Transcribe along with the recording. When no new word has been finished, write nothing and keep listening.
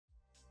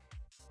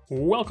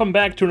Welcome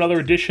back to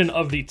another edition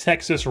of the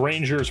Texas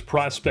Rangers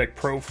Prospect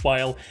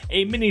Profile,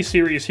 a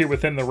mini-series here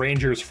within the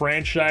Rangers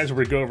franchise where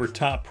we go over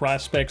top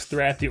prospects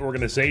throughout the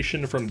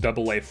organization from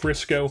AA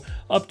Frisco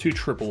up to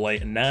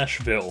AAA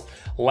Nashville.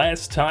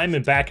 Last time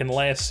and back in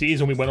last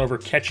season we went over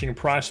catching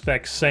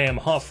prospect Sam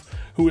Huff,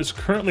 who is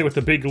currently with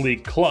the big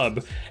league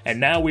club, and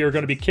now we are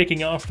going to be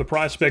kicking off the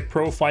prospect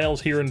profiles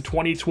here in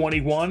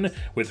 2021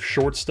 with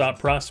shortstop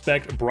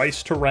prospect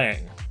Brice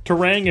Turang.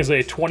 Turang is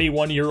a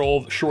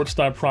 21-year-old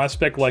shortstop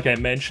prospect, like I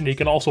mentioned. He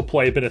can also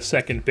play a bit of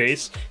second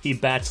base. He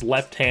bats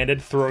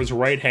left-handed, throws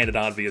right-handed,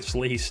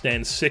 obviously. He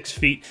stands 6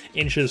 feet,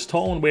 inches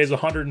tall, and weighs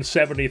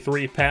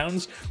 173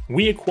 pounds.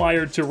 We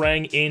acquired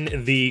Turang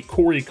in the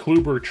Corey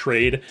Kluber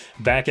trade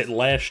back at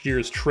last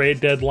year's trade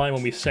deadline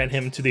when we sent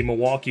him to the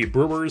Milwaukee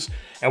Brewers,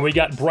 and we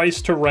got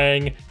Brice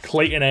Turang,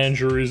 Clayton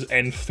Andrews,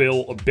 and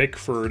Phil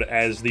Bickford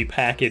as the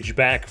package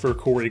back for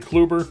Corey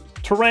Kluber.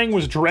 Turang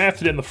was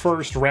drafted in the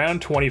first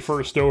round,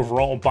 21st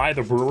overall, by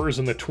the Brewers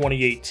in the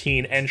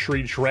 2018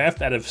 entry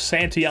draft out of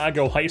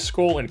Santiago High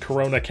School in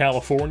Corona,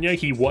 California.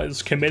 He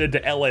was committed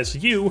to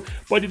LSU,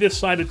 but he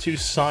decided to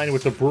sign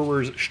with the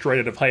Brewers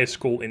straight out of high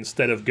school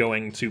instead of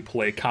going to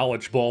play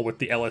college ball with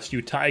the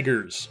LSU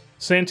Tigers.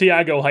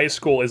 Santiago High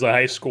School is a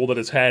high school that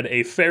has had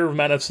a fair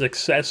amount of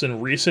success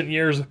in recent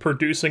years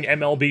producing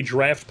MLB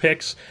draft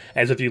picks,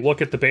 as if you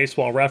look at the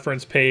baseball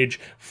reference page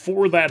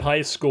for that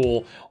high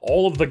school,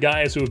 all of the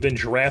guys who have been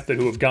drafted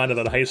who have gone to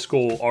that high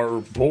school are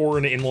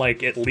born in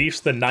like at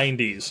least the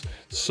 90s,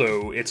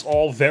 so it's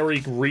all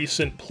very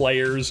recent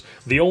players.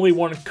 The only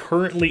one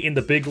currently in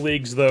the big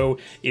leagues though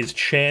is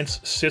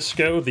Chance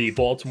Sisco, the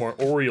Baltimore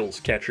Orioles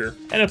catcher,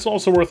 and it's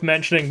also worth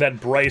mentioning that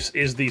Brice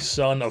is the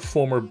son of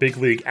former big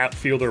league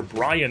outfielder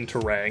Brian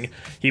Turang.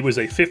 He was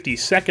a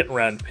 52nd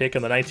round pick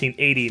in the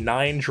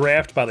 1989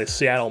 draft by the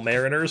Seattle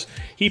Mariners.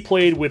 He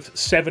played with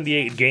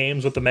 78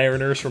 games with the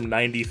Mariners from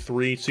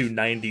 93 to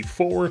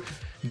 94.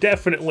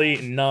 Definitely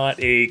not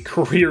a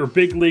career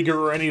big leaguer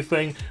or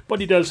anything,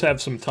 but he does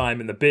have some time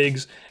in the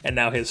bigs, and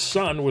now his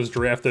son was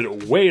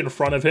drafted way in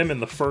front of him in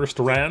the first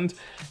round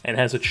and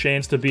has a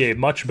chance to be a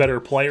much better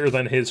player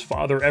than his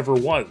father ever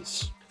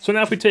was. So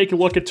now if we take a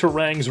look at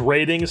Turang's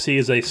ratings, he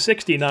is a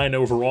 69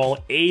 overall,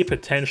 a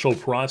potential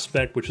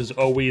prospect, which is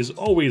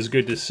always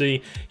good to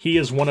see. He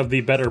is one of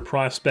the better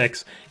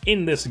prospects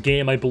in this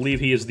game. I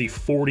believe he is the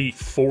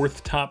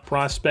 44th top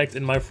prospect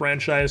in my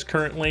franchise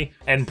currently.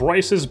 And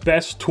Brice's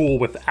best tool,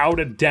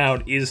 without a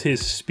doubt, is his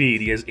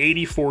speed. He has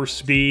 84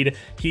 speed.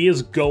 He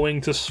is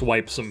going to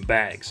swipe some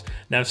bags.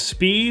 Now,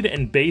 speed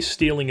and base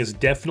stealing is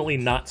definitely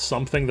not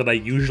something that I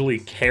usually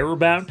care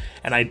about,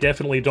 and I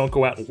definitely don't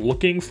go out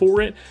looking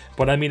for it,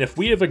 but I mean, if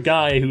we have a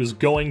guy who's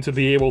going to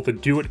be able to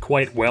do it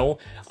quite well,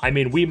 I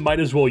mean, we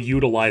might as well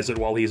utilize it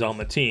while he's on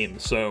the team.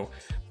 So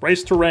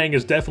Brice Turang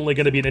is definitely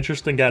going to be an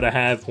interesting guy to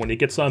have. When he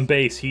gets on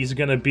base, he's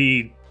going to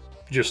be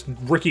just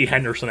Ricky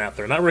Henderson out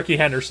there. Not Ricky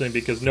Henderson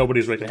because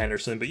nobody's Ricky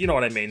Henderson, but you know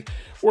what I mean.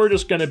 We're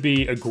just going to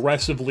be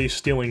aggressively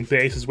stealing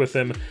bases with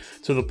him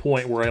to the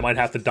point where I might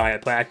have to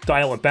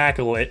dial it back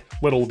a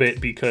little bit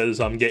because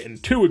I'm getting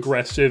too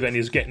aggressive and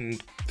he's getting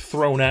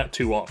thrown out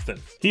too often.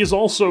 He is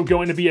also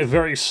going to be a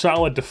very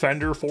solid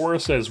defender for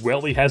us as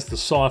well. He has the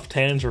soft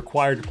hands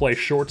required to play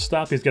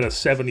shortstop. He's got a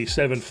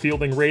 77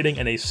 fielding rating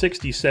and a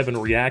 67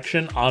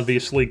 reaction.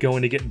 Obviously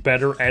going to get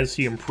better as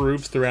he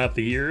improves throughout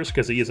the years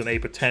because he is an A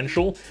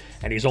potential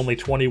and he's only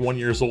 21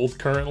 years old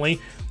currently.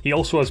 He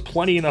also has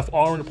plenty enough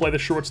arm to play the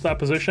shortstop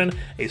position,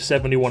 a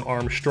 71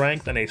 arm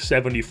strength and a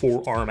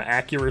 74 arm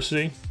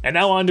accuracy. And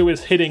now onto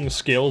his hitting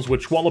skills,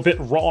 which while a bit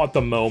raw at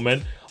the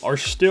moment, are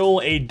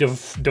still a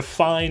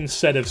defined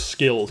set of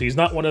skills. He's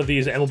not one of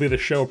these MLB The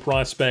Show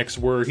prospects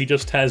where he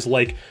just has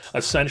like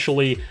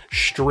essentially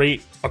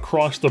straight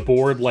across the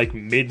board like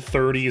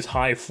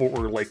mid-30s,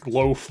 or like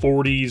low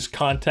 40s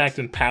contact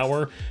and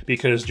power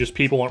because just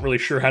people aren't really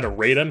sure how to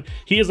rate him.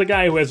 He is a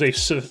guy who has a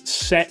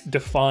set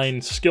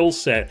defined skill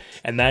set,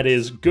 and that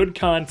is good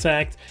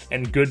contact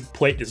and good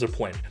plate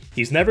discipline.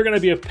 He's never going to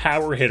be a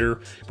power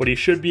hitter, but he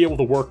should be able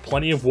to work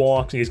plenty of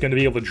walks, and he's going to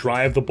be able to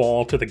drive the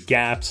ball to the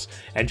gaps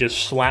and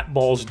just slap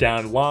balls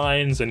down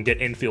lines and get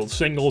infield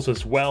singles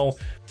as well.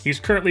 He's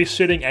currently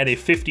sitting at a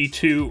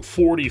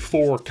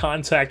 52-44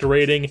 contact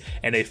rating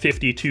and a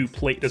 52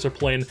 plate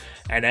discipline,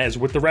 and as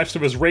with the rest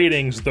of his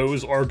ratings,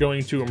 those are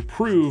going to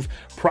improve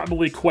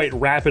probably quite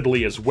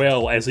rapidly as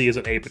well, as he is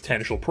an A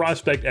potential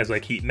prospect, as I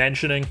keep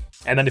mentioning.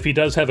 And then if he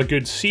does have a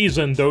good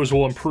season, those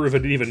will improve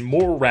at an even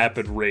more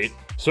rapid rate.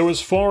 So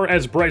as far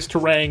as Brice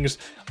Turang's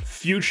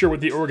future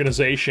with the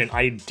organization,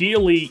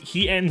 ideally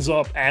he ends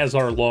up as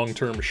our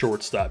long-term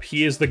shortstop.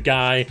 He is the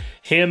guy.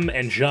 Him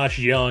and Josh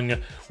Young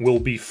will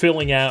be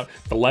filling out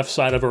the left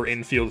side of our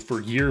infield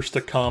for years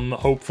to come,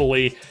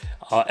 hopefully.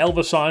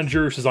 Elvis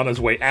Andrus is on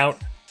his way out.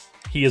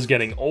 He is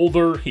getting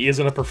older, he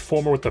isn't a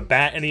performer with the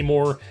bat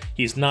anymore,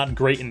 he's not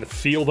great in the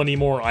field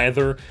anymore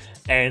either,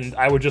 and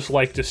I would just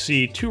like to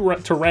see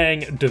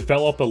Turang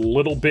develop a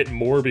little bit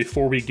more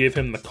before we give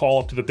him the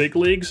call up to the big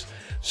leagues.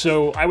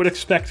 So I would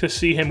expect to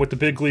see him with the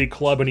big league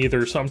club in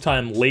either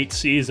sometime late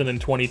season in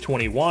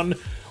 2021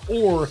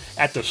 or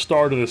at the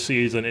start of the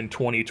season in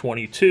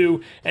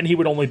 2022, and he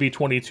would only be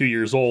 22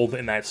 years old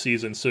in that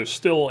season, so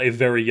still a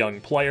very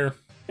young player.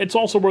 It's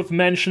also worth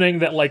mentioning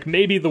that, like,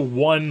 maybe the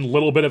one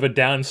little bit of a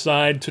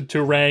downside to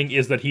Turang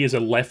is that he is a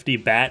lefty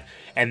bat,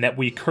 and that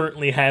we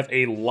currently have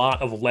a lot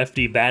of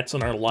lefty bats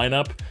in our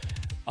lineup.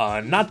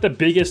 Not the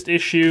biggest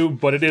issue,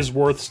 but it is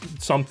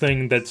worth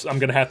something that I'm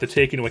going to have to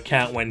take into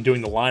account when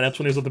doing the lineups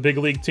when he's with the big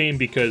league team,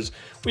 because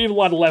we have a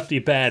lot of lefty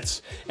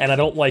bats, and I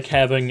don't like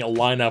having a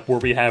lineup where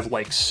we have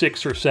like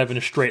 6 or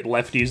 7 straight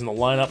lefties in the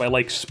lineup. I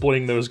like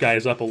splitting those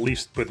guys up at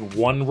least with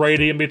one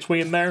righty in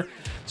between there.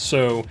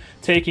 So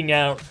taking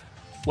out,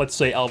 let's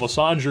say,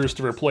 Alvasanders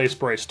to replace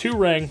Brice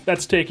Turang,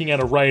 that's taking out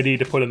a righty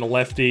to put in a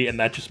lefty, and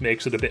that just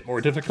makes it a bit more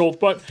difficult,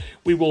 but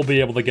we will be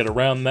able to get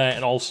around that.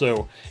 And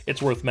also,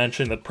 it's worth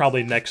mentioning that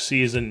probably next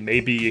season,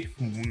 maybe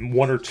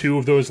 1 or 2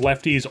 of those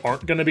lefties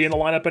aren't going to be in the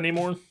lineup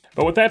anymore.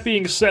 But with that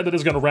being said, that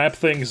is going to wrap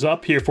things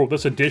up here for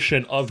this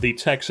edition of the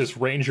Texas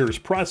Rangers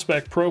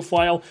prospect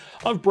profile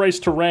of Brice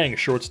Turang,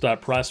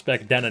 shortstop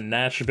prospect down in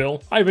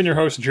Nashville. I've been your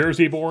host,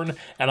 Jerseyborn,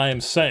 and I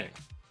am saying,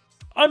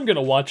 I'm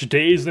gonna watch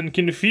Dazed and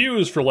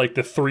Confused for like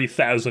the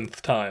 3,000th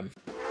time.